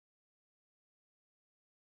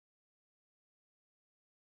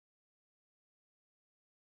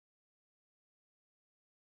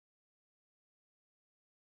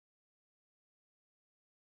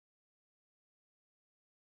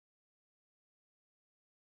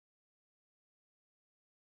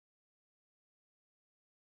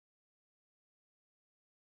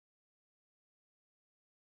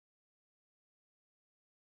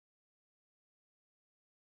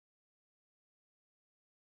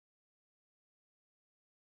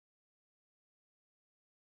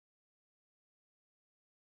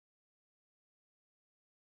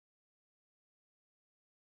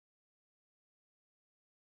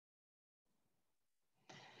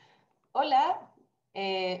Hola,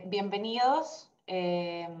 bienvenidos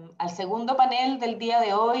al segundo panel del día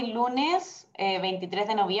de hoy, lunes 23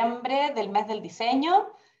 de noviembre del mes del diseño.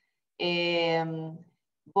 Eh,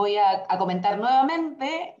 Voy a comentar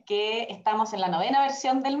nuevamente que estamos en la novena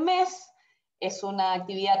versión del mes. Es una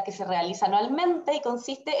actividad que se realiza anualmente y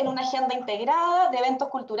consiste en una agenda integrada de eventos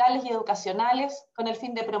culturales y educacionales con el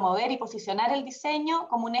fin de promover y posicionar el diseño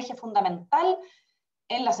como un eje fundamental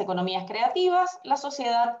en las economías creativas, la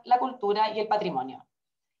sociedad, la cultura y el patrimonio.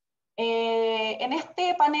 En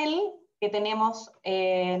este panel que tenemos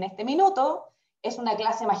en este minuto, es una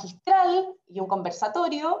clase magistral y un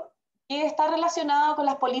conversatorio que está relacionado con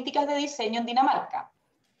las políticas de diseño en Dinamarca.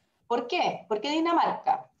 ¿Por qué? ¿Por qué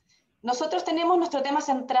Dinamarca? Nosotros tenemos nuestro tema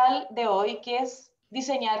central de hoy, que es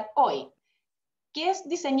diseñar hoy, que es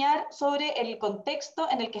diseñar sobre el contexto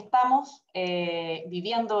en el que estamos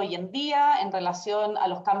viviendo hoy en día en relación a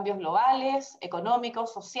los cambios globales,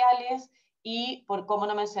 económicos, sociales y, por cómo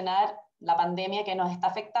no mencionar, la pandemia que nos está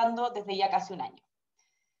afectando desde ya casi un año.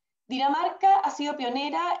 Dinamarca ha sido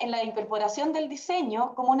pionera en la incorporación del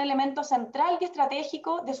diseño como un elemento central y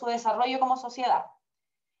estratégico de su desarrollo como sociedad.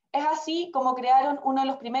 Es así como crearon uno de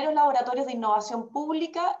los primeros laboratorios de innovación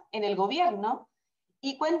pública en el gobierno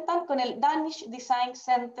y cuentan con el Danish Design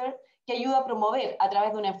Centre, que ayuda a promover a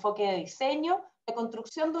través de un enfoque de diseño la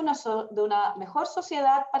construcción de una mejor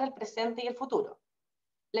sociedad para el presente y el futuro.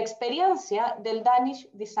 La experiencia del Danish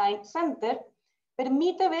Design Centre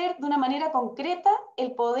permite ver de una manera concreta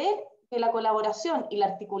el poder que la colaboración y la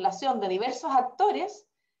articulación de diversos actores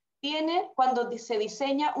tiene cuando se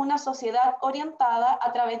diseña una sociedad orientada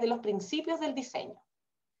a través de los principios del diseño.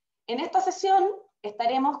 En esta sesión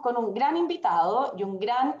estaremos con un gran invitado y un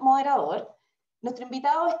gran moderador. Nuestro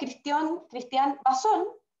invitado es Christian Bason,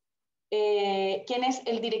 quien es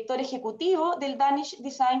el director ejecutivo del Danish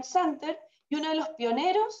Design Centre y uno de los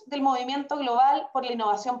pioneros del movimiento global por la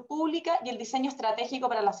innovación pública y el diseño estratégico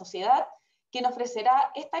para la sociedad, quien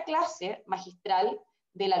ofrecerá esta clase magistral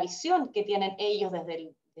de la visión que tienen ellos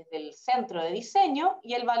desde el centro de diseño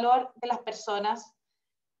y el valor de las personas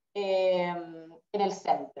en el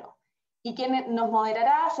centro. Y quien nos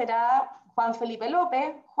moderará será Juan Felipe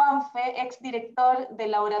López, Juanfe, exdirector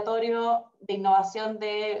del Laboratorio de Innovación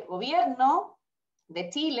de Gobierno de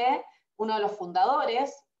Chile, uno de los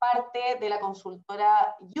fundadores, parte de la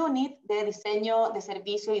consultora UNIT de diseño de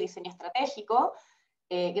servicio y diseño estratégico,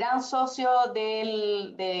 gran socio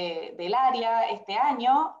del área este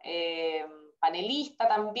año, panelista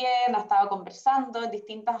también, ha estado conversando en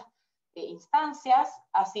distintas instancias,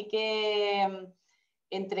 así que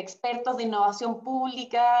entre expertos de innovación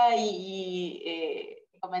pública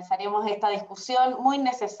comenzaremos esta discusión muy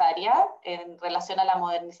necesaria en relación a la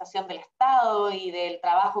modernización del Estado y del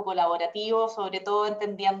trabajo colaborativo, sobre todo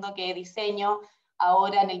entendiendo que diseño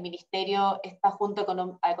ahora en el Ministerio está junto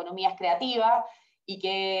a economías creativas y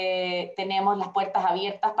que tenemos las puertas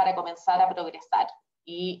abiertas para comenzar a progresar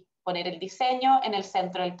y poner el diseño en el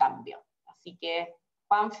centro del cambio. Así que,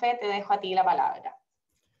 Juanfe, te dejo a ti la palabra.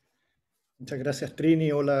 Muchas gracias,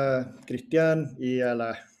 Trini. Hola, Cristian, y a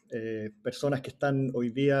las personas que están hoy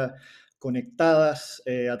día conectadas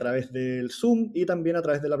a través del Zoom y también a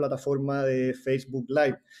través de la plataforma de Facebook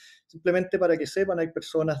Live. Simplemente para que sepan, hay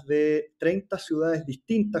personas de 30 ciudades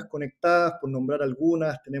distintas conectadas, por nombrar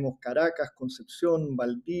algunas. Tenemos Caracas, Concepción,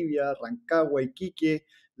 Valdivia, Rancagua, Iquique,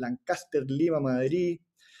 Lancaster, Lima, Madrid,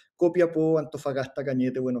 Copiapó, Antofagasta,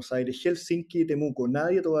 Cañete, Buenos Aires, Helsinki y Temuco.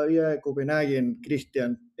 Nadie todavía de Copenhague,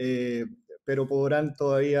 Cristian, pero podrán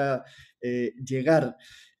todavía llegar.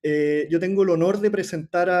 Yo tengo el honor de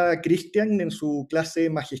presentar a Christian en su clase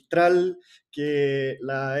magistral que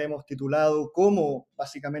la hemos titulado Cómo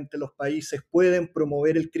básicamente los países pueden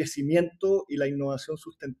promover el crecimiento y la innovación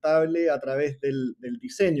sustentable a través del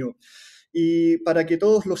diseño. Y para que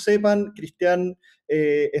todos lo sepan, Christian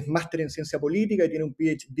es máster en ciencia política y tiene un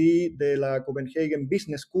PhD de la Copenhagen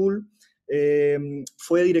Business School.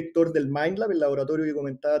 Fue director del Mindlab, el laboratorio que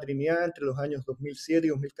comentaba Trinidad, entre los años 2007 y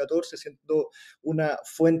 2014, siendo una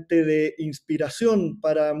fuente de inspiración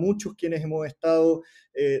para muchos quienes hemos estado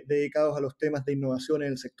dedicados a los temas de innovación en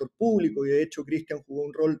el sector público. Y de hecho, Christian jugó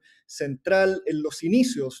un rol central en los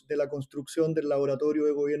inicios de la construcción del Laboratorio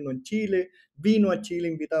de Gobierno en Chile. Vino a Chile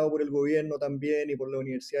invitado por el gobierno también y por la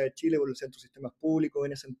Universidad de Chile, por el Centro de Sistemas Públicos.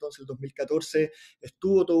 En ese entonces, el 2014,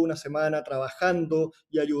 estuvo toda una semana trabajando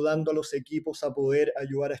y ayudando a los equipos a poder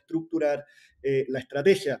ayudar a estructurar la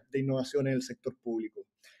estrategia de innovación en el sector público.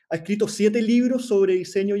 Ha escrito 7 libros sobre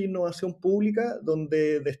diseño y innovación pública,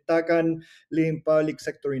 donde destacan Leading Public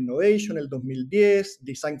Sector Innovation, el 2010,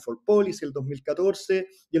 Design for Policy, el 2014,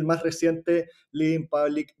 y el más reciente, Leading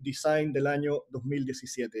Public Design, del año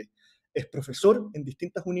 2017. es profesor en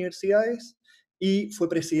distintas universidades y fue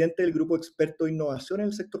presidente del grupo experto de innovación en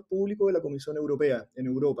el sector público de la Comisión Europea en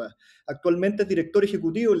Europa. Actualmente es director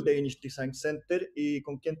ejecutivo del Danish Design Centre y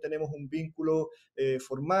con quien tenemos un vínculo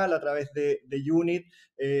formal a través de UNIT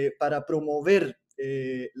para promover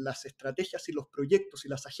las estrategias y los proyectos y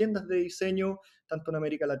las agendas de diseño tanto en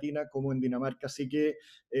América Latina como en Dinamarca. Así que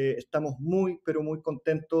estamos muy, pero muy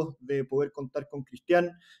contentos de poder contar con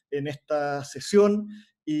Christian en esta sesión.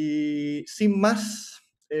 Y sin más,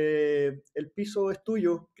 el piso es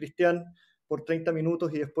tuyo, Christian, por 30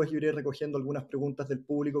 minutos y después yo iré recogiendo algunas preguntas del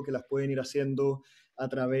público que las pueden ir haciendo a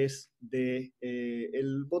través de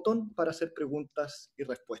el botón para hacer preguntas y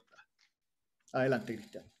respuestas. Adelante,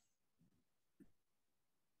 Christian.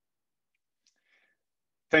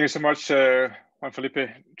 Thank you so much, Juan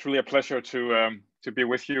Felipe. Truly a pleasure to be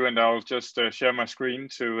with you, and I'll just share my screen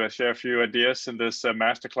to share a few ideas in this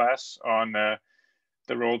masterclass on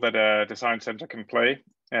the role that a design center can play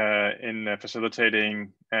in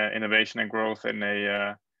facilitating innovation and growth in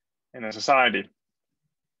a society.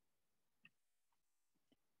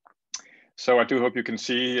 So I do hope you can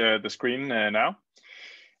see the screen now.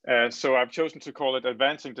 So I've chosen to call it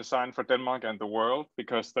Advancing Design for Denmark and the World,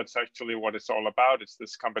 because that's actually what it's all about. It's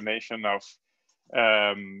this combination of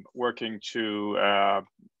working to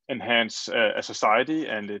enhance a society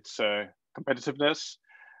and its competitiveness,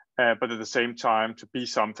 but at the same time to be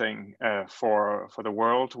something for the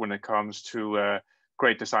world when it comes to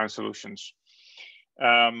great design solutions.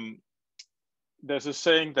 There's a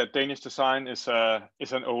saying that Danish design is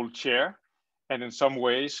an old chair. And in some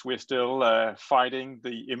ways, we're still fighting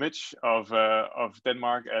the image of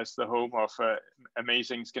Denmark as the home of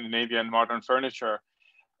amazing Scandinavian modern furniture.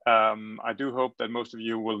 I do hope that most of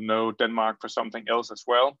you will know Denmark for something else as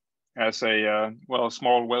well, as a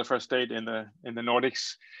small welfare state in the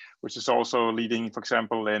Nordics, which is also leading, for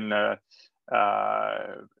example, in the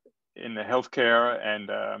healthcare and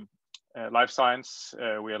life science.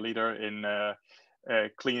 We are a leader in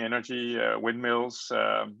clean energy, windmills.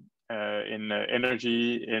 In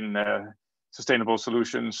energy, in sustainable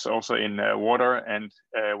solutions, also in water, and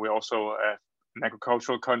we're also an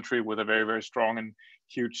agricultural country with a very, very strong and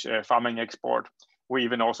huge farming export. We're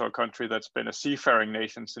even also a country that's been a seafaring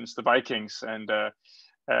nation since the Vikings and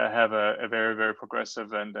have a very, very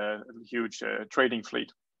progressive and huge trading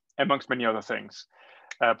fleet, amongst many other things.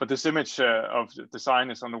 But this image of design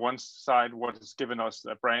is on the one side what has given us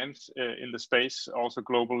a brand in the space, also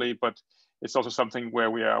globally, but it's also something where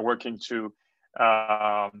we are working to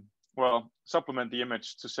supplement the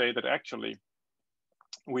image to say that actually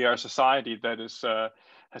we are a society that is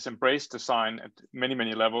has embraced design at many,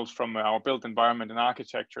 many levels, from our built environment and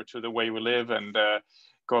architecture to the way we live and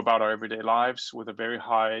go about our everyday lives with a very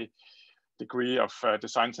high degree of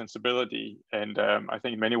design sensibility. And I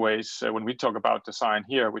think in many ways, when we talk about design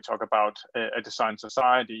here, we talk about a design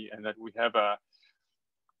society, and that we have a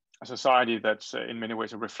society that's in many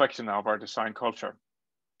ways a reflection of our design culture.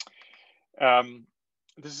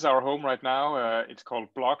 This is our home right now. It's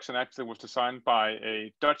called Blocks, and actually was designed by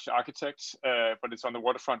a Dutch architect, but it's on the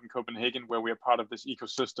waterfront in Copenhagen, where we are part of this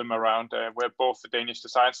ecosystem around where both the Danish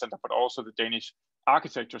Design Centre, but also the Danish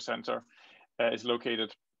Architecture Centre is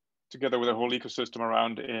located, together with a whole ecosystem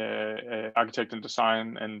around architect and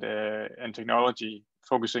design and technology,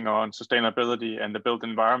 focusing on sustainability and the built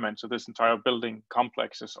environment. So this entire building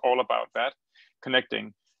complex is all about that,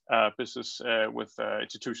 connecting business with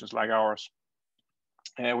institutions like ours.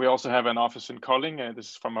 We also have an office in Kolding. This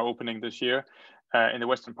is from our opening this year in the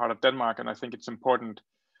western part of Denmark. And I think it's important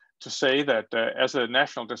to say that as a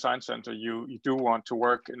national design center, you do want to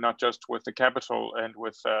work not just with the capital and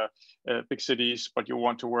with big cities, but you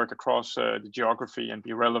want to work across the geography and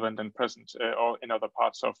be relevant and present in other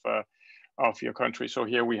parts of your country. So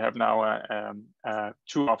here we have now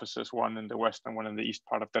two offices, one in the west and one in the east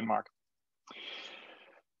part of Denmark.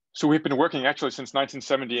 So we've been working actually since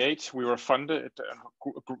 1978. We were founded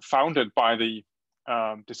by the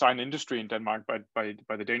design industry in Denmark,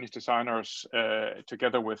 by the Danish designers,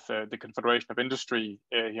 together with the Confederation of Industry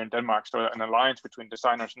here in Denmark. So an alliance between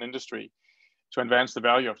designers and industry to advance the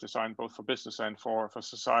value of design, both for business and for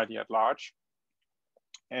society at large.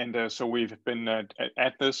 And so we've been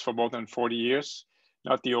at this for more than 40 years,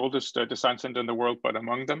 not the oldest design center in the world, but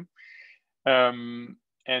among them.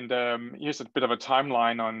 Here's a bit of a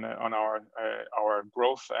timeline on our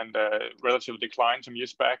growth and relative decline some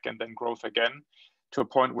years back, and then growth again, to a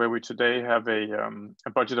point where we today have a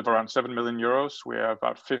budget of around 7 million euros. We have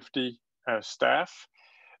about 50 staff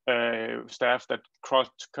that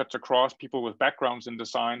cuts across people with backgrounds in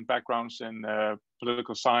design, backgrounds in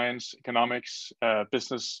political science, economics,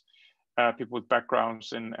 business, people with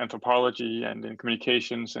backgrounds in anthropology and in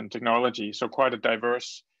communications and technology. So quite a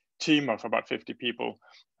diverse team of about 50 people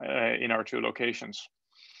in our 2 locations.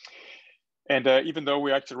 And even though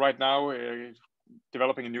we're actually right now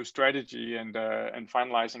developing a new strategy and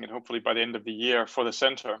finalizing it hopefully by the end of the year for the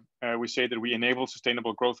center, we say that we enable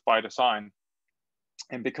sustainable growth by design.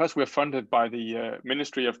 And because we're funded by the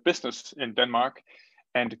Ministry of Business in Denmark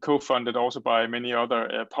and co-funded also by many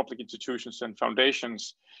other public institutions and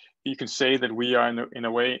foundations, you can say that we are in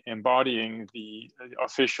a way embodying the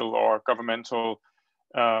official or governmental,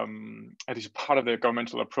 at least part of the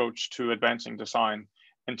governmental approach to advancing design,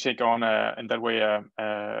 and take on in that way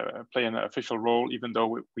play an official role, even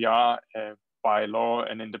though we are by law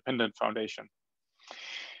an independent foundation.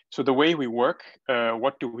 So the way we work,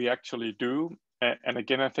 what do we actually do? And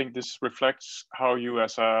again, I think this reflects how you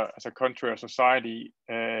as a country or society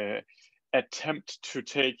attempt to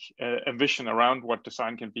take a vision around what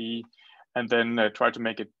design can be, and then try to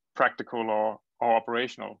make it practical or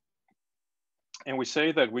operational. And we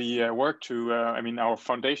say that we work to, our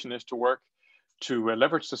foundation is to work to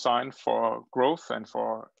leverage design for growth and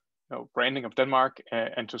for branding of Denmark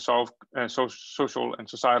and to solve social and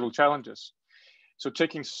societal challenges. So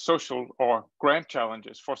taking social or grand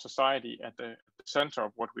challenges for society at the center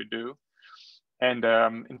of what we do. And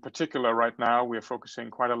in particular, right now, we are focusing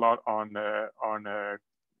quite a lot on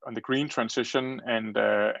the green transition and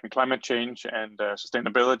climate change and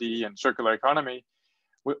sustainability and circular economy.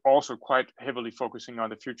 We're also quite heavily focusing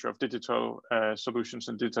on the future of digital solutions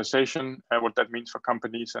and digitization, what that means for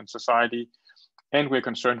companies and society. And we're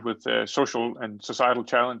concerned with social and societal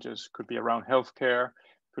challenges, could be around healthcare,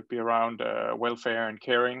 could be around welfare and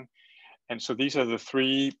caring. And so these are the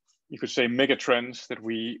 3, you could say, mega trends that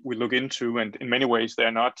we look into. And in many ways,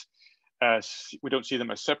 they're not, we don't see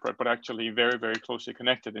them as separate, but actually very, very closely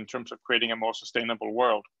connected in terms of creating a more sustainable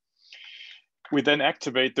world. We then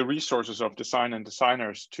activate the resources of design and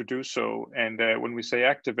designers to do so. And when we say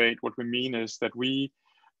activate, what we mean is that we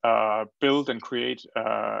build and create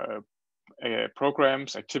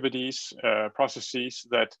programs, activities, processes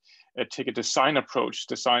that take a design approach,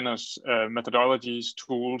 designers' methodologies,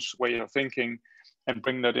 tools, way of thinking, and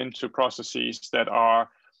bring that into processes that are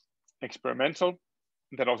experimental,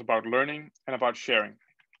 that are also about learning and about sharing.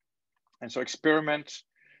 And so experiment,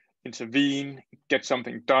 intervene, get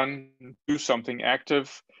something done, do something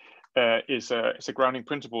active is a grounding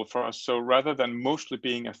principle for us. So rather than mostly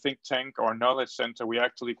being a think tank or knowledge center, we're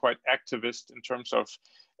actually quite activist in terms of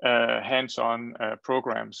hands-on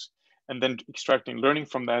programs, and then extracting learning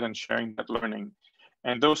from that and sharing that learning.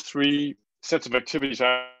 And those 3 sets of activities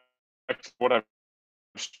are what I've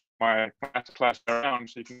my class around,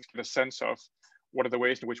 so you can get a sense of what are the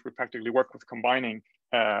ways in which we practically work with combining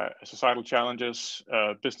societal challenges,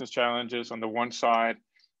 business challenges on the one side,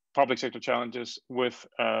 public sector challenges with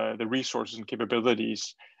the resources and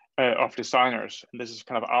capabilities of designers. And this is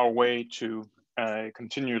kind of our way to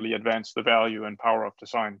continually advance the value and power of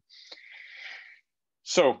design.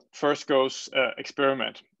 So first goes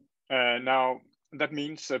experiment. Now that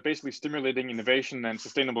means basically stimulating innovation and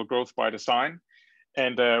sustainable growth by design.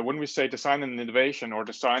 And when we say design and innovation, or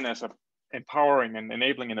design as empowering and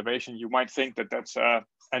enabling innovation, you might think that that's a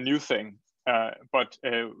new thing. But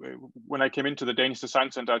when I came into the Danish Design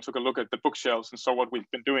Centre, I took a look at the bookshelves and saw what we've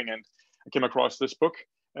been doing. And I came across this book.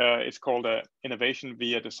 It's called Innovation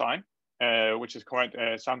via Design, which is quite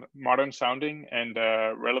modern sounding and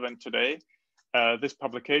relevant today. This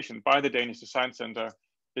publication by the Danish Design Centre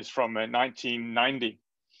is from 1990.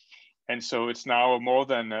 And so it's now more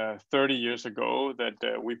than 30 years ago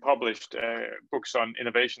that we published books on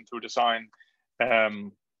innovation through design.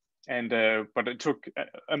 But it took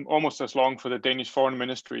almost as long for the Danish Foreign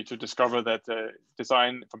Ministry to discover that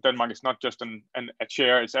design from Denmark is not just a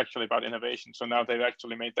chair, it's actually about innovation. So now they've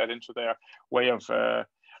actually made that into their way of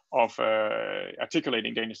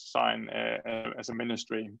articulating Danish design as a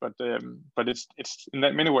ministry. But it's in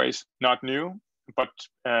many ways not new. But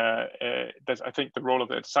that's, I think the role of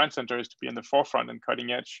the Design Centre is to be in the forefront and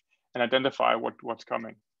cutting edge and identify what's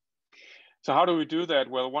coming. So how do we do that?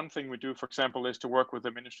 Well, one thing we do, for example, is to work with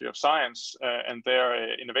the Ministry of Science and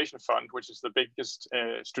their innovation fund, which is the biggest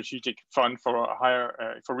strategic fund for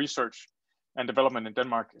for research and development in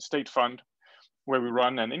Denmark, state fund, where we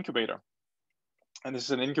run an incubator. And this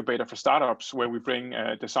is an incubator for startups where we bring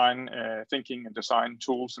design thinking and design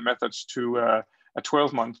tools and methods to a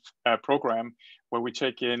 12-month program where we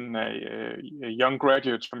take in young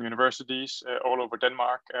graduates from universities all over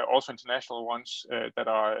Denmark, also international ones that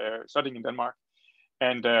are studying in Denmark.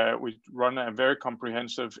 And we run a very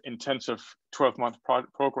comprehensive, intensive 12-month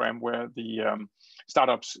program where the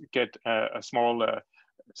startups get a small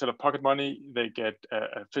sort of pocket money, they get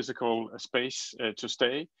a physical space to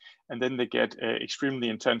stay, and then they get extremely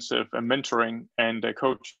intensive mentoring and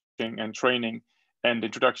coaching and training and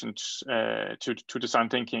introductions to design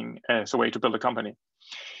thinking as a way to build a company.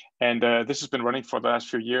 And this has been running for the last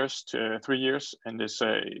few years, 3 years, and is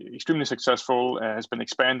extremely successful, has been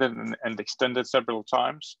expanded and extended several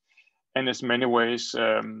times, and is in many ways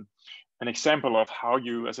an example of how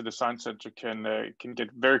you as a design center can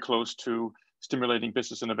get very close to stimulating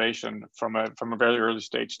business innovation from a very early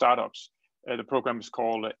stage startups. The program is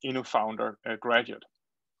called InnoFounder Graduate.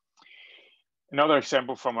 Another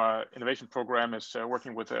example from our innovation program is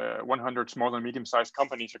working with 100 small and medium-sized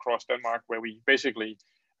companies across Denmark, where we basically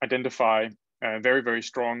identify very, very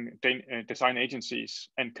strong design agencies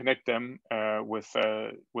and connect them with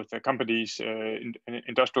the companies,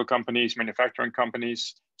 industrial companies, manufacturing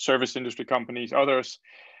companies, service industry companies, others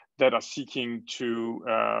that are seeking to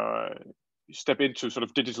step into sort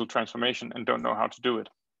of digital transformation and don't know how to do it.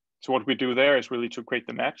 So what we do there is really to create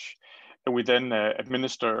the match, and we then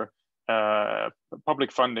administer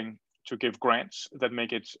public funding to give grants that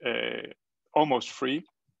make it almost free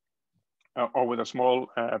or with a small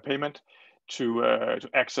payment to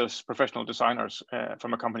access professional designers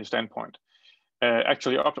from a company standpoint.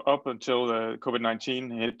 Actually, up until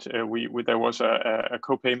COVID-19 hit, there was a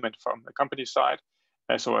co-payment from the company side,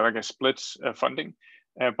 so like a split funding.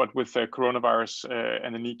 But with the coronavirus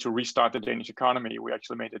and the need to restart the Danish economy, we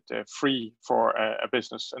actually made it free for a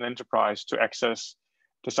business, an enterprise, to access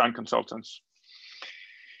design consultants.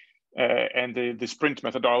 And the sprint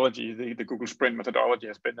methodology, the Google Sprint methodology,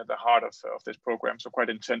 has been at the heart of this program. So quite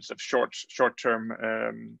intensive,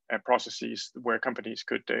 short-term processes where companies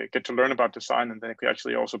could get to learn about design, and then they could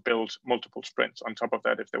actually also build multiple sprints on top of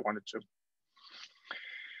that if they wanted to.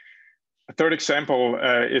 A third example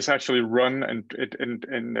is actually run and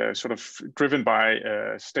sort of driven by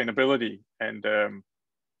sustainability and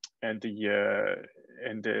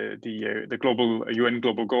the global UN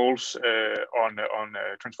global goals on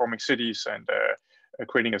transforming cities and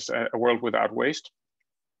creating a world without waste.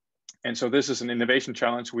 And so this is an innovation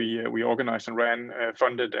challenge we organized and ran,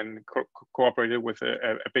 funded and cooperated with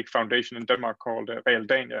a big foundation in Denmark called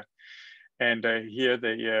Dania. And here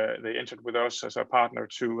they entered with us as a partner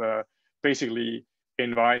to basically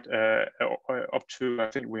invite up to,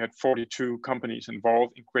 I think we had 42 companies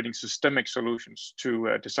involved in creating systemic solutions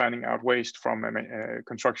to designing out waste from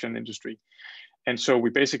construction industry. And so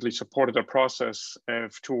we basically supported a process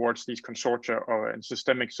towards these consortia and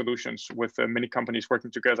systemic solutions with many companies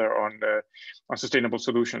working together on sustainable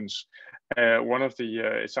solutions. One of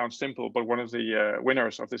the, it sounds simple, but one of the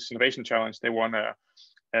winners of this innovation challenge, they won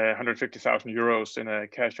 150,000 euros in a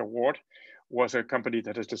cash award, was a company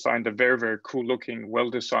that has designed a very, very cool looking,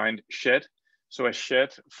 well-designed shed. So a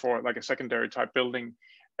shed for like a secondary type building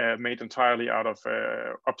made entirely out of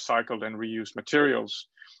upcycled and reused materials.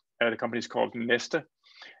 The company is called Neste.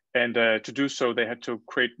 And to do so, they had to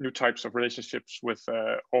create new types of relationships with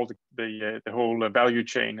all the whole value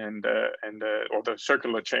chain and or the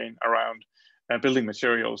circular chain around building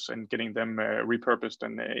materials and getting them repurposed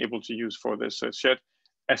and able to use for this shed,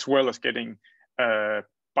 as well as getting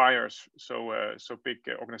buyers, so big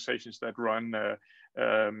organizations that run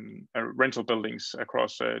rental buildings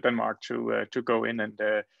across Denmark to go in and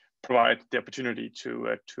provide the opportunity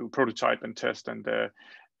to prototype and test and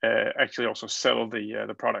actually also sell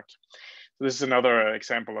the product. So this is another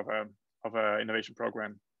example of an innovation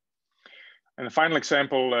program. And the final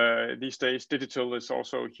example, these days, digital is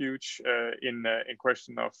also huge in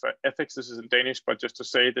question of ethics. This is in Danish, but just to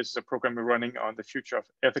say, this is a program we're running on the future of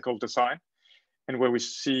ethical design, and where we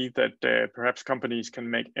see that perhaps companies can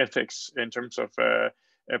make ethics in terms of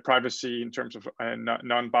privacy, in terms of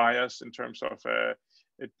non-bias, in terms of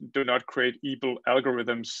do not create evil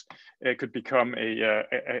algorithms. It could become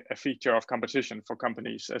a feature of competition for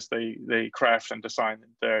companies as they craft and design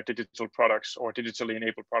their digital products or digitally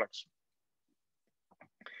enabled products.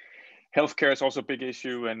 Healthcare is also a big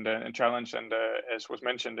issue and challenge, and as was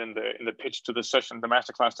mentioned in the pitch to the session, the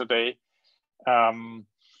masterclass today,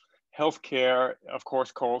 healthcare, of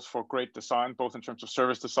course, calls for great design, both in terms of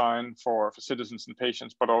service design for citizens and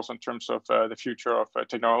patients, but also in terms of the future of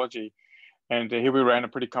technology. And here we ran a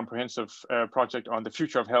pretty comprehensive project on the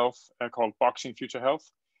future of health called Boxing Future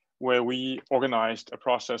Health, where we organized a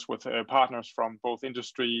process with partners from both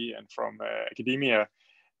industry and from academia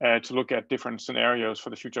to look at different scenarios for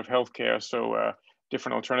the future of healthcare. So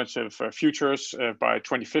different alternative futures by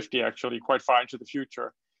 2050, actually quite far into the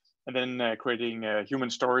future. And then creating human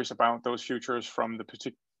stories about those futures from the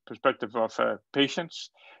perspective of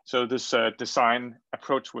patients. So this design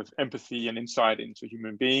approach with empathy and insight into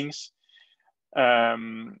human beings.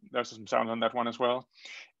 There's some sound on that one as well.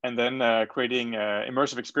 And then creating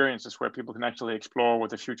immersive experiences where people can actually explore what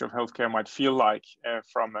the future of healthcare might feel like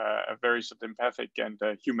from a very sort of empathic and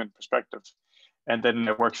human perspective. And then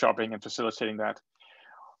workshopping and facilitating that.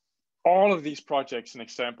 All of these projects and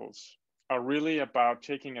examples are really about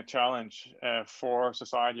taking a challenge for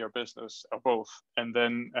society or business or both, and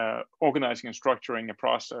then organizing and structuring a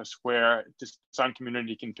process where the design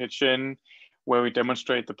community can pitch in, where we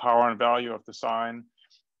demonstrate the power and value of design,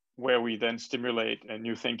 where we then stimulate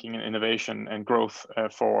new thinking and innovation and growth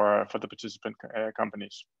for the participant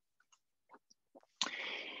companies.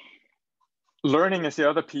 Learning is the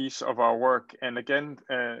other piece of our work. And again,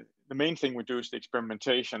 the main thing we do is the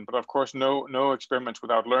experimentation, but of course, no experiments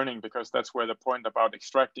without learning, because that's where the point about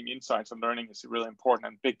extracting insights and learning is really important.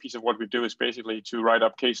 And a big piece of what we do is basically to write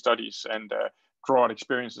up case studies and draw out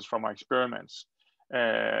experiences from our experiments.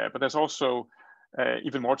 But there's also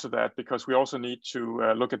even more to that, because we also need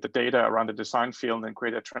to look at the data around the design field and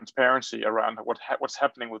create a transparency around what's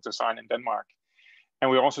happening with design in Denmark. And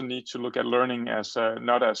we also need to look at learning as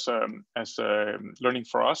not as learning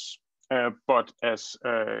for us, but as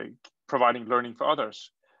providing learning for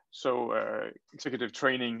others. So executive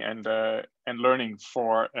training and learning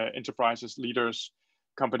for enterprises, leaders,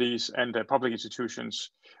 companies, and public institutions,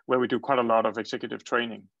 where we do quite a lot of executive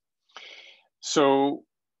training. So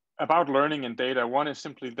about learning and data, one is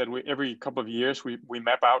simply that every couple of years we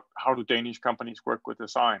map out how do Danish companies work with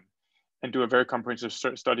design, and do a very comprehensive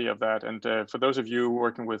study of that. And for those of you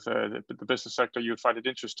working with the business sector, you'd find it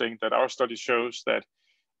interesting that our study shows that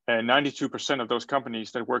 92% of those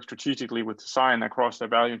companies that work strategically with design across their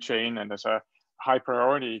value chain and as a high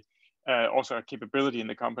priority, also a capability in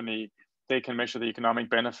the company, they can measure the economic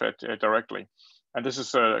benefit directly. And this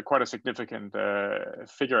is quite a significant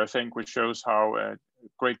figure, I think, which shows how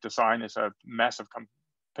great design is a massive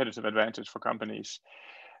competitive advantage for companies.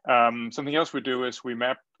 Something else we do is we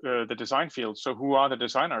map the design field. So who are the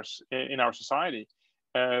designers in our society?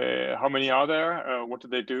 How many are there? What do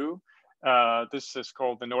they do? This is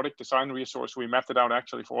called the Nordic Design Resource. We mapped it out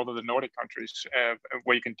actually for all of the Nordic countries,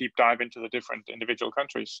 where you can deep dive into the different individual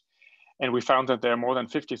countries. And we found that there are more than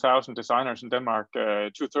 50,000 designers in Denmark,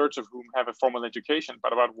 2/3 of whom have a formal education,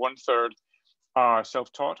 but about 1/3 are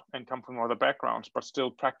self-taught and come from other backgrounds, but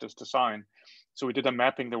still practice design. So we did a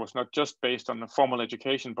mapping that was not just based on the formal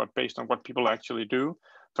education, but based on what people actually do.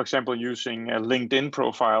 For example, using LinkedIn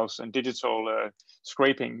profiles and digital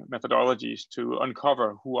scraping methodologies to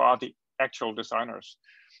uncover who are the actual designers.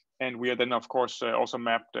 And we are then, of course, also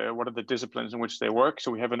mapped what are the disciplines in which they work.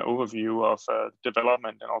 So we have an overview of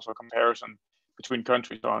development and also comparison between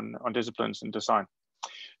countries on disciplines in design.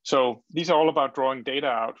 So these are all about drawing data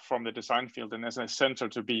out from the design field and as a center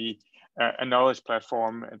to be a knowledge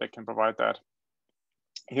platform that can provide that.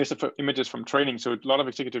 Here's the images from training. So a lot of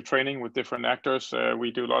executive training with different actors.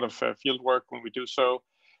 We do a lot of field work when we do so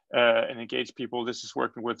and engage people. This is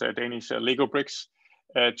working with Danish Lego bricks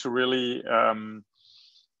to really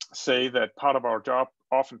say that part of our job,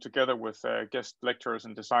 often together with guest lecturers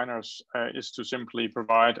and designers, is to simply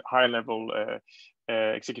provide high-level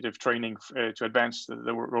executive training to advance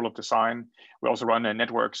the role of design. We also run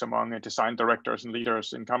networks among design directors and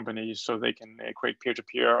leaders in companies so they can create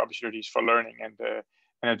peer-to-peer opportunities for learning and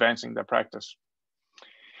advancing their practice.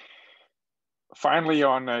 Finally,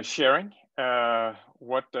 on sharing,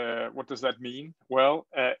 what does that mean? Well,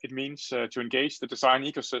 it means to engage the design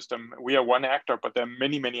ecosystem. We are one actor, but there are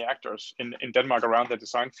many, many actors in Denmark around the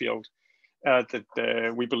design field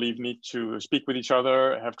that we believe need to speak with each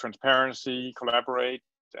other, have transparency, collaborate,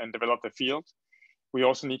 and develop the field. We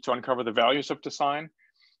also need to uncover the values of design.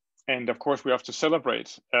 And of course, we have to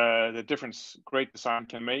celebrate the difference great design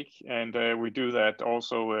can make. And we do that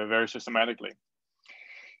also very systematically.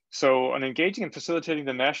 So on engaging and facilitating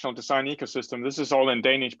the national design ecosystem, this is all in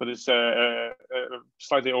Danish, but it's a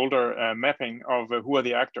slightly older mapping of who are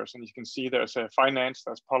the actors. And you can see there's finance,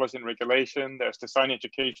 there's policy and regulation, there's design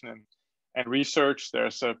education and research,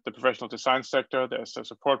 there's the professional design sector, there's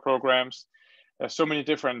support programs. There's so many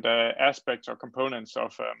different aspects or components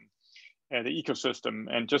of the ecosystem,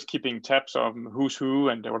 and just keeping tabs on who's who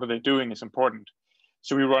and what are they doing is important.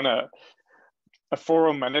 So we run a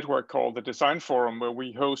forum, a network called the Design Forum, where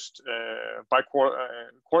we host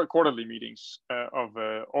quarterly meetings of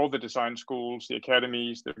all the design schools, the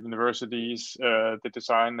academies, the universities, the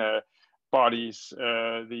design bodies,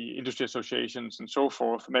 the industry associations, and so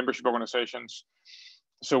forth, membership organizations.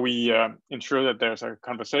 So we ensure that there's a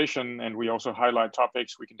conversation, and we also highlight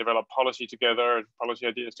topics. We can develop policy together, policy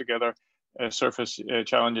ideas together, surface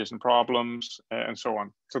challenges and problems, and so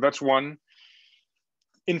on. So that's one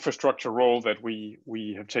infrastructure role that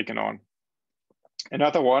we have taken on.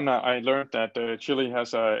 Another one, I learned that Chile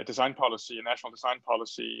has a design policy, a national design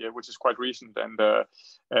policy, which is quite recent, and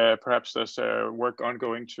perhaps there's work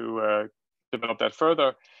ongoing to develop that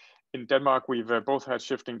further. In Denmark, we've both had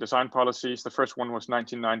shifting design policies. The first one was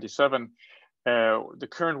 1997. The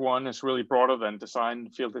current one is really broader than design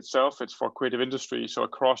field itself. It's for creative industry, so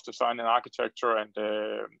across design and architecture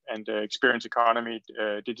and experience economy,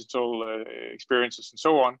 digital experiences, and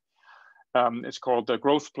so on. It's called the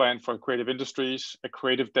Growth Plan for Creative Industries, a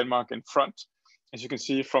Creative Denmark in Front. As you can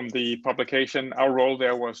see from the publication, our role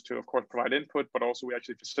there was to, of course, provide input, but also we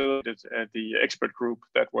actually facilitated the expert group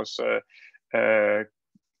that was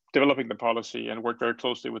developing the policy and worked very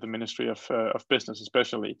closely with the Ministry of Business,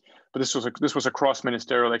 especially. But this was a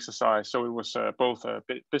cross-ministerial exercise, so it was both a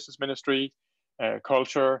business ministry,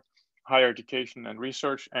 culture, higher education and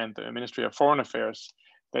research, and the Ministry of Foreign Affairs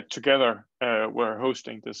that together were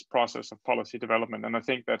hosting this process of policy development. And I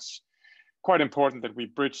think that's quite important that we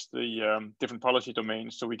bridge the different policy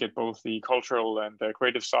domains, so we get both the cultural and the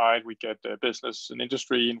creative side, we get business and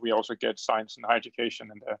industry, and we also get science and higher education,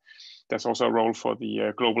 and there's also a role for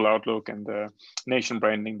the global outlook and the nation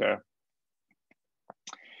branding there.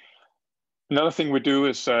 Another thing we do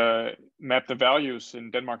is map the values in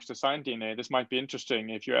Denmark's design DNA. This might be interesting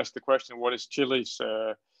if you ask the question, what is Chile's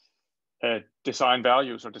design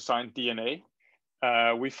values or design DNA?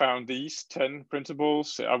 We found these 10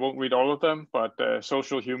 principles. I won't read all of them, but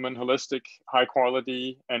social, human, holistic, high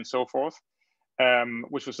quality, and so forth,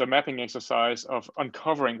 which was a mapping exercise of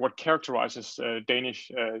uncovering what characterizes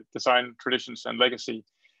Danish design traditions and legacy,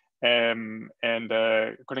 and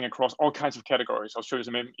cutting across all kinds of categories. I'll show you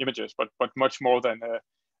some images, but much more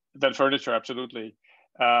than furniture, absolutely.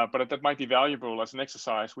 But that might be valuable as an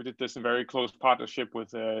exercise. We did this in very close partnership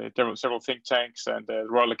with several think tanks and the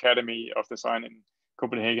Royal Academy of Design in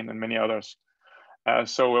Copenhagen and many others.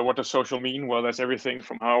 So what does social mean? Well, that's everything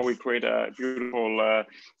from how we create a beautiful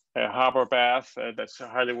harbor bath that's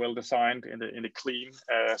highly well designed in the clean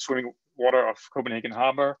swimming water of Copenhagen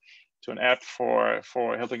Harbor, to an app for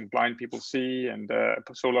helping blind people see, and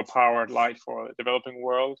solar powered light for the developing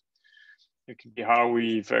world. It can be how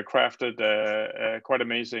we've crafted a quite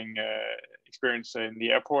amazing experience in the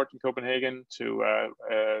airport in Copenhagen, to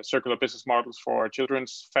circular business models for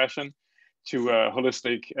children's fashion, to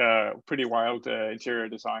holistic, pretty wild interior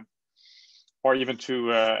design, or even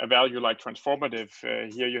to a value like transformative.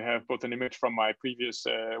 Here you have both an image from my previous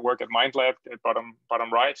work at Mindlab at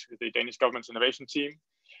bottom right, with the Danish government's innovation team,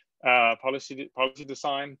 policy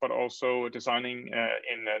design, but also designing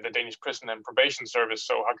in the Danish prison and probation service.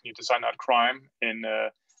 So how can you design out crime and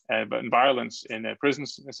violence in a prison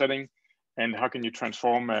setting? And how can you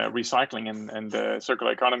transform recycling and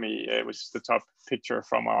circular economy, which is the top picture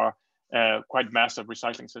from our quite massive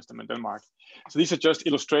recycling system in Denmark. So these are just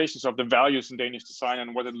illustrations of the values in Danish design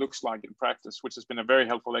and what it looks like in practice, which has been a very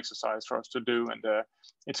helpful exercise for us to do. And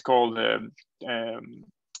it's called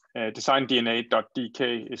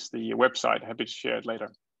designdna.dk is the website. Happy to share it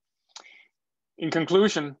later. In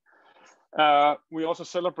conclusion, we also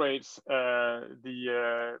celebrate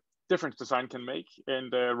the difference design can make,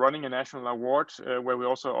 and running a national award where we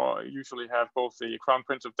also usually have both the Crown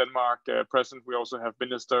Prince of Denmark present. We also have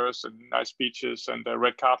ministers and nice speeches and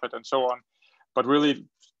red carpet and so on, but really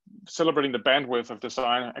celebrating the bandwidth of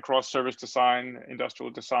design across service design, industrial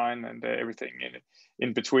design, and everything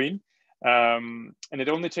in between. And it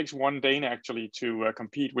only takes one Dane actually to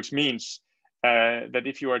compete, which means that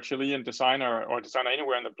if you are a Chilean designer or designer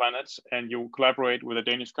anywhere on the planet and you collaborate with a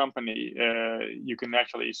Danish company, you can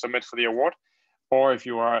actually submit for the award. Or if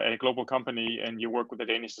you are a global company and you work with a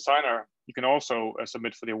Danish designer, you can also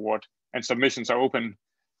submit for the award. And submissions are open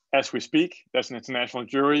as we speak. There's an international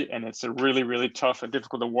jury, and it's a really, really tough and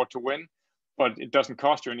difficult award to win. But it doesn't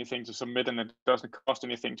cost you anything to submit, and it doesn't cost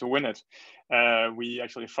anything to win it. We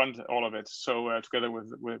actually fund all of it, so together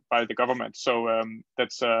by the government. So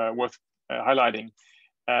that's worth highlighting,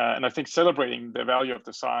 and I think celebrating the value of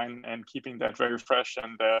design and keeping that very fresh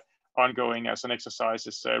and ongoing as an exercise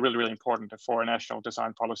is really, really important for a national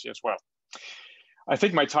design policy as well. I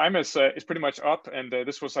think my time is pretty much up, and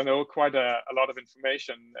this was, I know, quite a lot of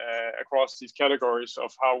information across these categories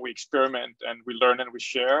of how we experiment and we learn and we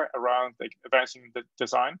share around advancing the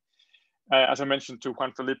design. As I mentioned to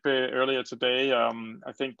Juan Felipe earlier today,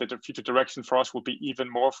 I think that the future direction for us will be even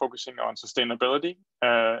more focusing on sustainability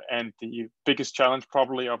and the biggest challenge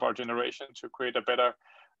probably of our generation to create a better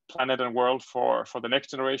planet and world for the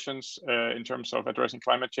next generations in terms of addressing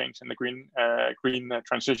climate change and the green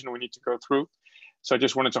transition we need to go through. So I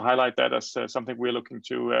just wanted to highlight that as something we're looking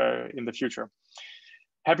to in the future.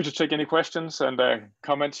 happy to take any questions and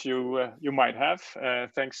comments you might have.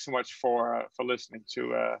 Thanks so much for listening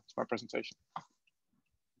to my presentation.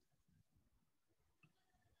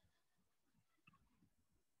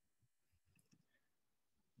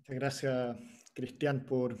 Muchas gracias, Christian,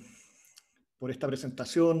 por esta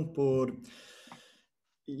presentación, por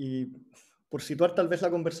situar tal vez la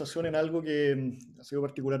conversación en algo que ha sido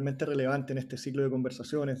particularmente relevante en este ciclo de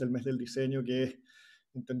conversaciones del mes del diseño, que es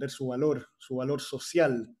entender su valor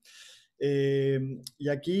social. Y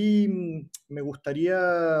aquí me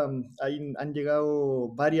gustaría, han llegado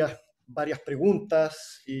varias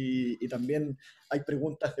preguntas y también hay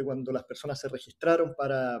preguntas de cuando las personas se registraron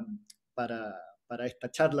para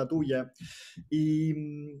esta charla tuya.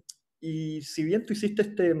 Y si bien tú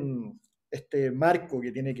hiciste este marco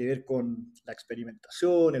que tiene que ver con la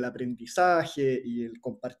experimentación, el aprendizaje y el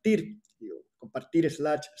compartir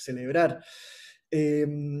 / celebrar,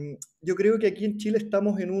 yo creo que aquí en Chile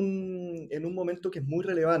estamos en un momento que es muy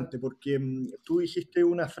relevante, porque tú dijiste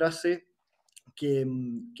una frase que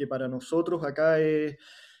para nosotros acá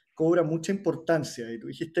cobra mucha importancia, y tú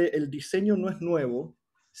dijiste: el diseño no es nuevo,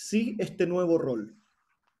 sí este nuevo rol.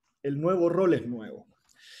 El nuevo rol es nuevo.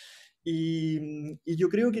 Y yo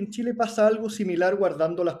creo que en Chile pasa algo similar,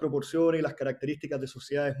 guardando las proporciones y las características de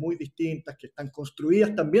sociedades muy distintas, que están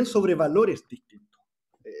construidas también sobre valores distintos.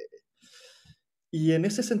 Y en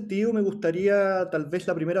ese sentido me gustaría, tal vez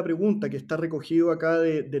la primera pregunta, que está recogido acá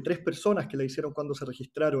de 3 personas que la hicieron cuando se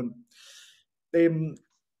registraron.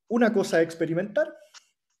 Una cosa es experimentar,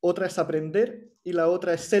 otra es aprender y la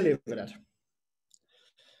otra es celebrar.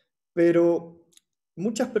 Pero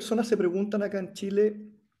muchas personas se preguntan acá en Chile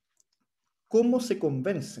cómo se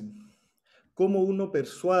convencen, cómo uno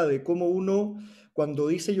persuade, cómo uno, cuando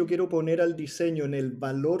dice yo quiero poner al diseño en el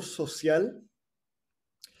valor social.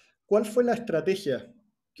 ¿Cuál fue la estrategia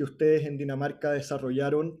que ustedes en Dinamarca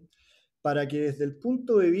desarrollaron para que desde el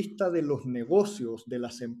punto de vista de los negocios, de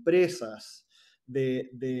las empresas, de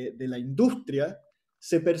la industria,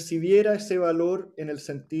 se percibiera ese valor en el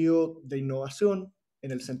sentido de innovación,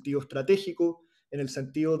 en el sentido estratégico, en el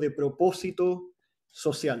sentido de propósito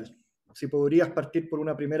social? Si podrías partir por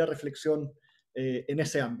una primera reflexión en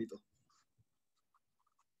ese ámbito.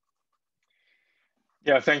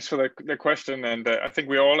 Yeah, thanks for the question. And I think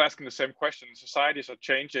we're all asking the same question. Societies are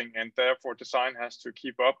changing, and therefore design has to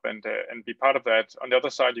keep up and be part of that. On the other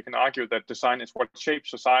side, you can argue that design is what shapes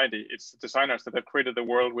society. It's the designers that have created the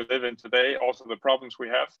world we live in today, also the problems we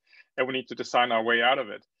have, and we need to design our way out of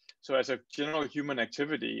it. So as a general human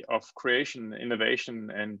activity of creation,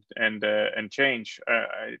 innovation, and change,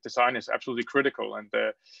 design is absolutely critical, and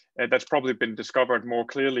that's probably been discovered more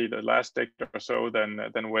clearly the last decade or so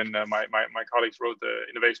than when my colleagues wrote the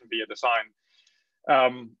Innovation via Design.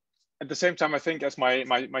 At the same time, I think, as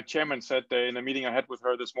my chairman said in a meeting I had with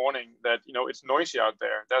her this morning, that it's noisy out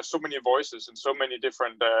there. There are so many voices and so many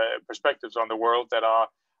different perspectives on the world that are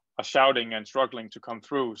shouting and struggling to come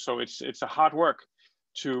through. So it's a hard work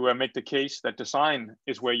to make the case that design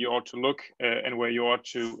is where you ought to look and where you ought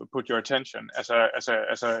to put your attention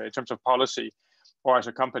in terms of policy or as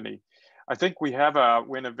a company. I think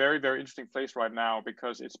we're in a very, very interesting place right now,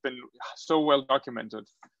 because it's been so well documented,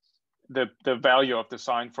 the value of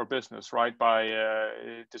design for business, right? By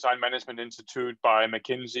Design Management Institute, by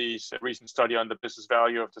McKinsey's recent study on the business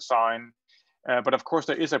value of design. But of course,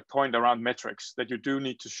 there is a point around metrics that you do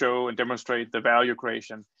need to show and demonstrate the value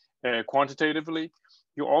creation quantitatively.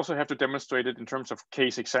 You also have to demonstrate it in terms of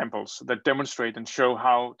case examples that demonstrate and show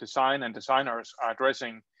how design and designers are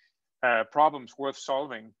addressing problems worth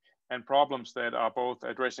solving, and problems that are both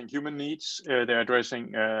addressing human needs, they're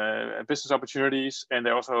addressing business opportunities, and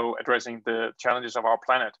they're also addressing the challenges of our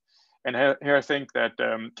planet. And here I think that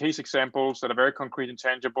case examples that are very concrete and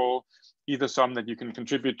tangible, either some that you can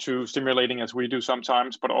contribute to, stimulating as we do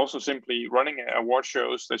sometimes, but also simply running award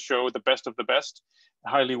shows that show the best of the best,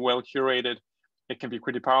 highly well curated, it can be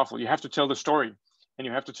pretty powerful. You have to tell the story, and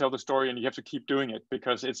you have to tell the story, and you have to keep doing it,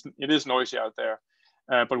 because it is noisy out there.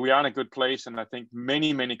 But we are in a good place, and I think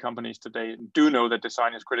many companies today do know that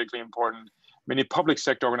design is critically important. Many public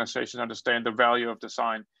sector organizations understand the value of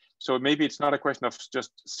design. So maybe it's not a question of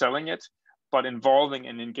just selling it, but involving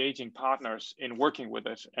and engaging partners in working with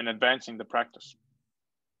it and advancing the practice.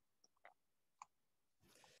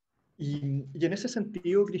 Y en ese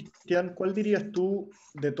sentido, Christian, ¿cuál dirías tú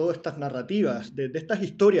de todas estas narrativas, de estas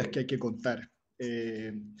historias que hay que contar,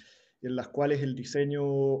 en las cuales el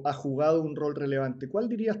diseño ha jugado un rol relevante? ¿Cuál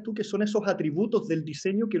dirías tú que son esos atributos del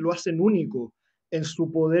diseño que lo hacen único en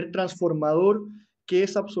su poder transformador, que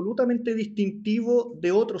es absolutamente distintivo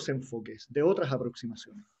de otros enfoques, de otras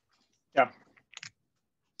aproximaciones? Yeah.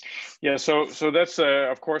 Yeah, so that's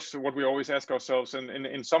of course what we always ask ourselves, and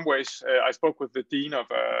in some ways, I spoke with the dean of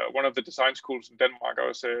one of the design schools in Denmark. I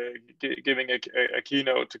was giving a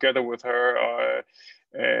keynote together with her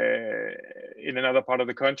in another part of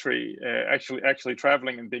the country, actually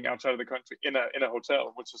traveling and being outside of the country in a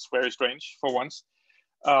hotel, which is very strange for once.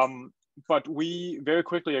 But we very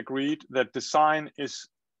quickly agreed that design is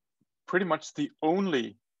pretty much the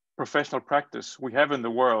only professional practice we have in the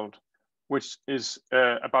world which is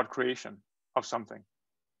about creation of something.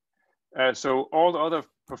 So all the other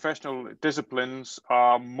professional disciplines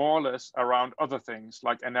are more or less around other things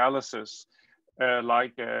like analysis,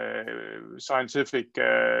 like scientific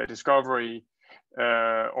discovery,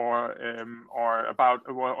 or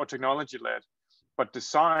technology-led. But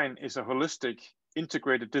design is a holistic,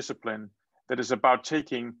 integrated discipline that is about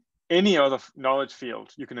taking any other knowledge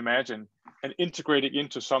field you can imagine and integrating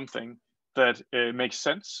into something that makes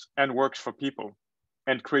sense and works for people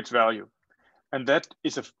and creates value. And that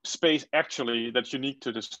is a space actually that's unique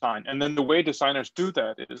to design. And then the way designers do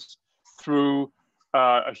that is through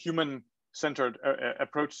a human-centered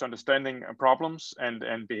approach to understanding problems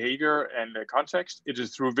and behavior and context. It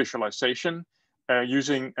is through visualization,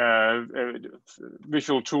 using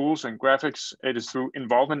visual tools and graphics. It is through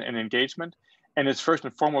involvement and engagement. And it's first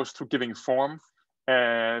and foremost through giving form,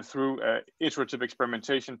 through iterative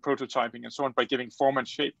experimentation, prototyping, and so on, by giving form and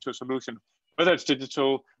shape to a solution, whether it's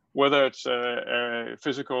digital, whether it's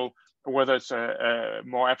physical, whether it's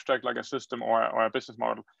more abstract like a system or a business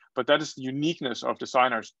model. But that is the uniqueness of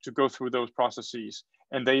designers, to go through those processes.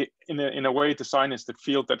 And they, in a way, design is the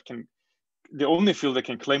field that can, the only field that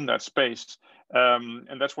can claim that space.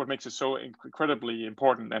 And that's what makes it so incredibly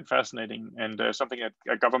important and fascinating, and something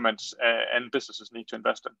that governments and businesses need to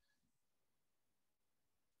invest in.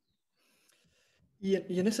 Y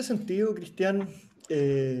en ese sentido, Christian,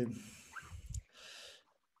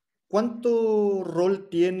 ¿cuánto rol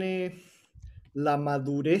tiene la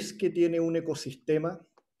madurez que tiene un ecosistema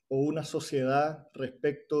o una sociedad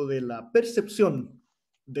respecto de la percepción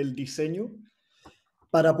del diseño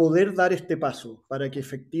para poder dar este paso, para que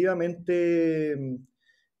efectivamente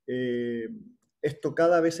esto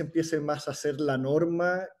cada vez empiece más a ser la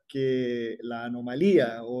norma que la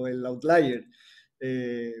anomalía o el outlier?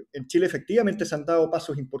 En Chile efectivamente se han dado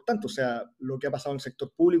pasos importantes, o sea, lo que ha pasado en el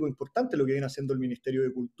sector público importante, lo que viene haciendo el Ministerio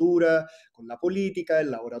de Cultura con la política,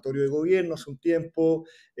 el Laboratorio de Gobierno hace un tiempo,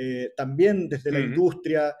 también desde la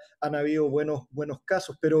industria han habido buenos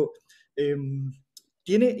casos, pero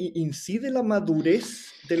 ¿incide la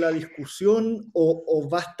madurez de la discusión o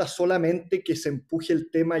basta solamente que se empuje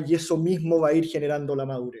el tema y eso mismo va a ir generando la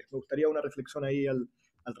madurez? Me gustaría una reflexión ahí al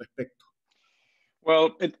respecto.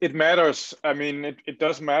 Well, it matters. I mean, it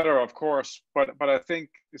does matter, of course, but I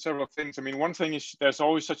think several things. I mean, one thing is there's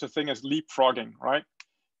always such a thing as leapfrogging, right?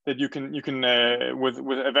 That you can with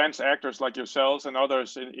advanced actors like yourselves and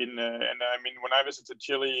others and I mean, when I visited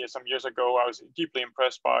Chile some years ago, I was deeply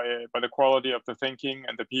impressed by the quality of the thinking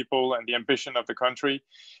and the people and the ambition of the country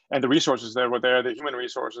and the resources that were there, the human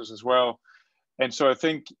resources as well. And so I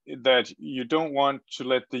think that you don't want to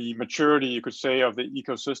let the maturity, you could say, of the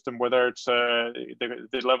ecosystem, whether it's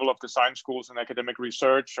the level of design schools and academic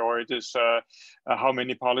research, or it is how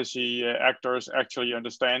many policy actors actually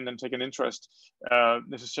understand and take an interest,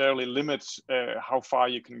 necessarily limits how far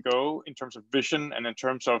you can go in terms of vision and in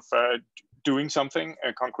terms of doing something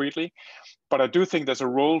concretely. But I do think there's a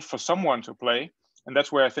role for someone to play. And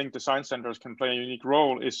that's where I think design centers can play a unique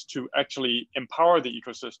role, is to actually empower the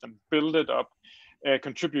ecosystem, build it up,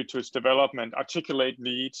 contribute to its development, articulate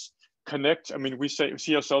needs, connect. I mean, we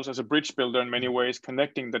see ourselves as a bridge builder in many ways,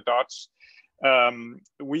 connecting the dots.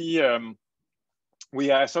 We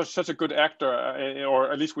are such a good actor,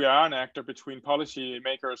 or at least we are an actor between policy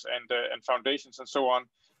makers and foundations and so on,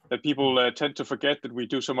 that people tend to forget that we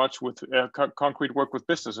do so much with concrete work with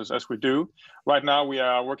businesses as we do. Right now, we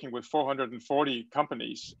are working with 440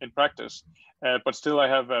 companies in practice, but still I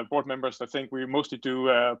have board members that think we mostly do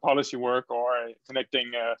policy work or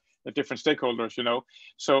connecting the different stakeholders, you know.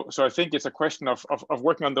 So I think it's a question of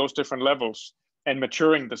working on those different levels and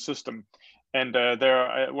maturing the system. And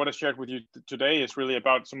what I shared with you today is really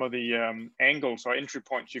about some of the angles or entry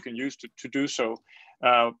points you can use to do so.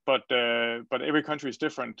 But every country is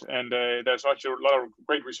different, and there's actually a lot of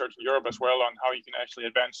great research in Europe as well on how you can actually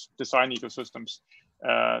advance design ecosystems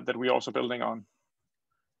that we're also building on.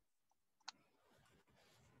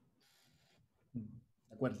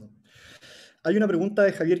 De acuerdo. Hay una pregunta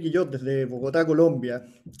de Javier Guillot desde Bogotá, Colombia,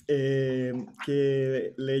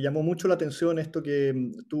 que le llamó mucho la atención esto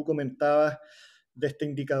que tú comentabas de este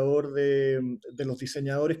indicador de los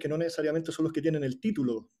diseñadores, que no necesariamente son los que tienen el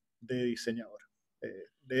título de diseñador.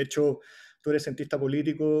 De hecho, tú eres cientista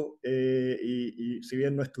político y si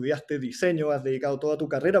bien no estudiaste diseño, has dedicado toda tu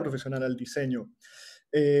carrera profesional al diseño.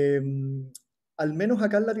 Al menos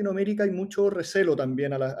acá en Latinoamérica hay mucho recelo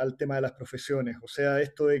también al tema de las profesiones. O sea,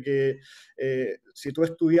 esto de que si tú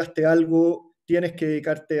estudiaste algo, tienes que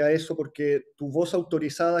dedicarte a eso porque tu voz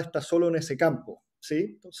autorizada está solo en ese campo,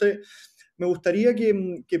 ¿sí? Entonces, me gustaría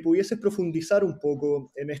que pudieses profundizar un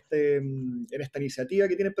poco en esta iniciativa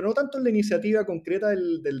que tienes, pero no tanto en la iniciativa concreta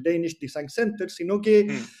del Danish Design Centre, sino que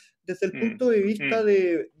desde el punto de vista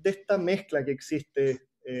de esta mezcla que existe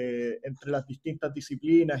entre las distintas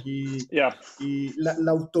disciplinas y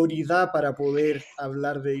la autoridad para poder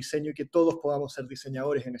hablar de diseño y que todos podamos ser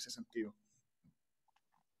diseñadores en ese sentido.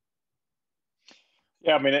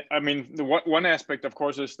 Yeah, I mean, the one aspect, of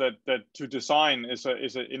course, is that to design is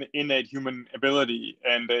an innate human ability.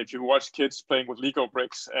 And if you watch kids playing with Lego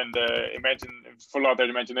bricks and full out their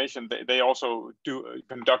imagination, they also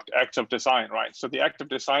conduct acts of design, right? So the act of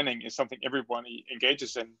designing is something everyone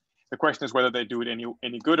engages in. The question is whether they do it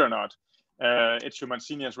any good or not. Ezio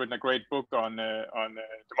Mancini has written a great book on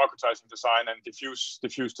democratizing design and diffuse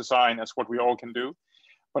design as what we all can do.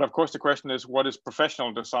 But of course, the question is, what is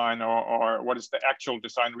professional design or what is the actual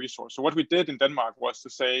design resource? So what we did in Denmark was to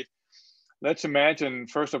say, let's imagine,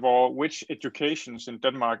 first of all, which educations in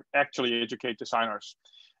Denmark actually educate designers.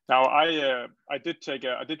 Now, I did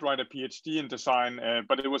write a PhD in design,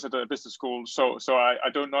 but it was at a business school. So I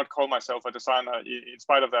do not call myself a designer in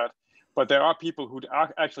spite of that. But there are people who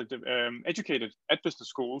are actually educated at business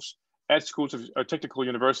schools, at schools of technical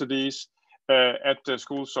universities, at the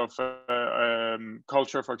schools of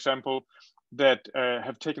culture, for example, that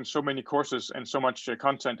have taken so many courses and so much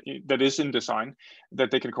content that is in design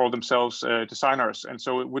that they can call themselves designers. And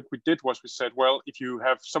so what we did was we said, well, if you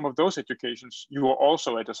have some of those educations, you are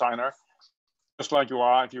also a designer, just like you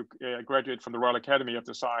are if you graduate from the Royal Academy of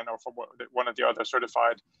Design or from one of the other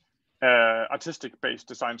certified artistic-based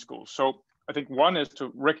design schools. So I think one is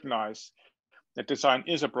to recognize that design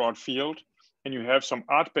is a broad field, and you have some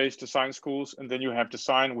art-based design schools, and then you have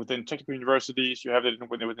design within technical universities, you have it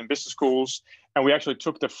within business schools, and we actually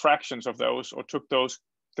took the fractions of those, or took those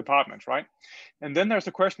departments, right? And then there's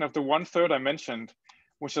the question of the 1/3 I mentioned,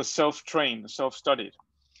 which is self-trained, self-studied.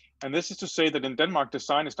 And this is to say that in Denmark,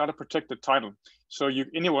 design is not a protected title. So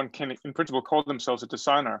anyone can, in principle, call themselves a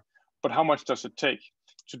designer, but how much does it take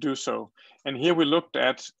to do so? And here we looked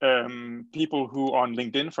at people who on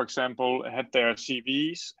LinkedIn, for example, had their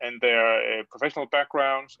CVs and their professional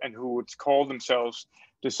backgrounds and who would call themselves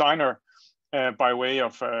designer by way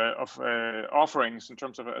of offerings in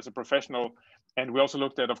terms of as a professional. And we also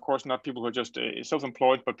looked at, of course, not people who are just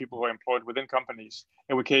self-employed, but people who are employed within companies.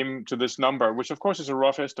 And we came to this number, which of course is a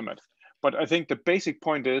rough estimate. But I think the basic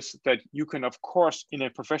point is that you can, of course, in a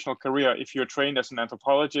professional career, if you're trained as an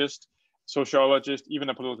anthropologist, sociologist, even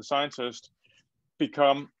a political scientist,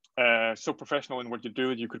 become so professional in what you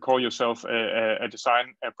do, you could call yourself a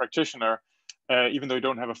design practitioner, even though you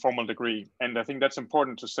don't have a formal degree. And I think that's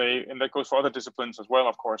important to say, and that goes for other disciplines as well,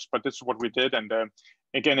 of course, but this is what we did. And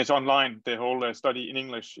again, it's online, the whole study in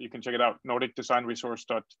English. You can check it out,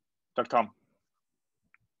 nordicdesignresource.com.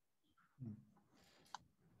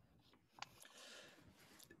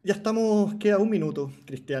 Ya queda un minuto,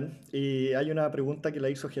 Cristian, y hay una pregunta que la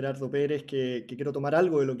hizo Gerardo Pérez que quiero tomar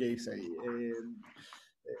algo de lo que dice ahí.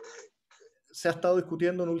 Se ha estado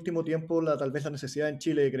discutiendo en el último tiempo tal vez la necesidad en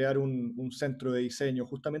Chile de crear un centro de diseño,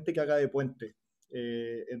 justamente que haga de puente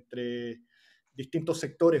entre distintos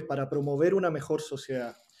sectores para promover una mejor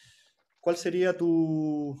sociedad. ¿Cuál sería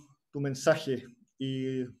tu mensaje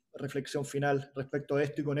y reflexión final respecto a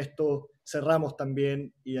esto? Y con esto cerramos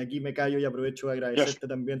también, y aquí me callo y aprovecho de agradecerte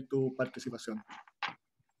también tu participación.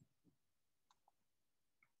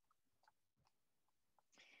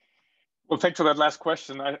 Well, thanks for that last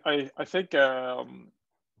question. I think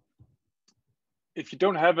if you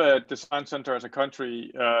don't have a design center as a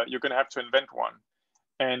country, you're going to have to invent one.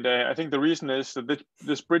 And I think the reason is that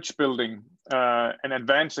this bridge building and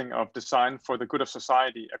advancing of design for the good of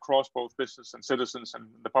society across both business and citizens and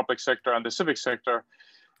the public sector and the civic sector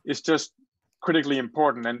is just critically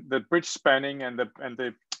important. And the bridge spanning and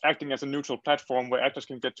the acting as a neutral platform where actors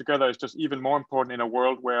can get together is just even more important in a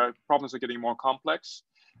world where problems are getting more complex,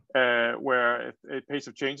 where a pace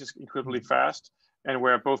of change is incredibly fast, and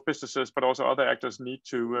where both businesses but also other actors need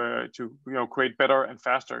to create better and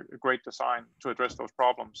faster great design to address those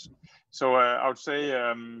problems. So I would say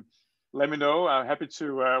let me know. I'm happy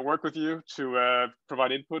to work with you to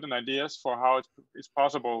provide input and ideas for how it's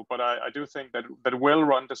possible. But I do think that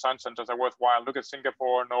well-run design centers are worthwhile. Look at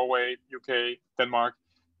Singapore, Norway, UK, Denmark.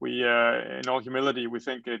 We, in all humility, we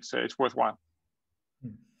think it's worthwhile.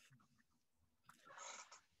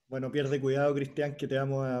 Bueno, pierde cuidado, Cristian, que te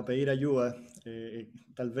vamos a pedir ayuda,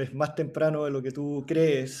 tal vez más temprano de lo que tú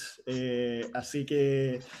crees, así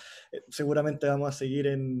que seguramente vamos a seguir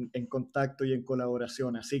en contacto y en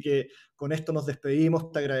colaboración. Así que con esto nos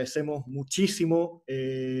despedimos, te agradecemos muchísimo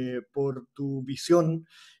por tu visión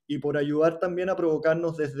y por ayudar también a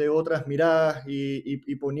provocarnos desde otras miradas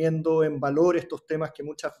y poniendo en valor estos temas que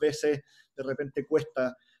muchas veces de repente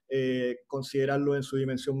cuesta considerarlo en su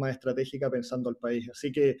dimensión más estratégica pensando al país.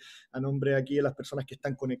 Así que a nombre aquí de las personas que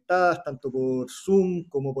están conectadas, tanto por Zoom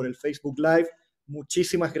como por el Facebook Live,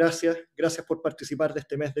 muchísimas gracias. Gracias por participar de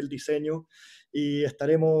este mes del diseño y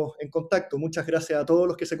estaremos en contacto. Muchas gracias a todos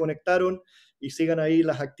los que se conectaron y sigan ahí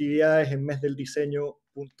las actividades en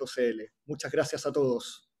mesdeldiseño.cl. Muchas gracias a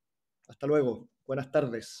todos. Hasta luego. Buenas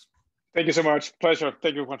tardes. Thank you so much. Pleasure.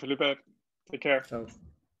 Thank you, Juan Felipe. Take care. Chao.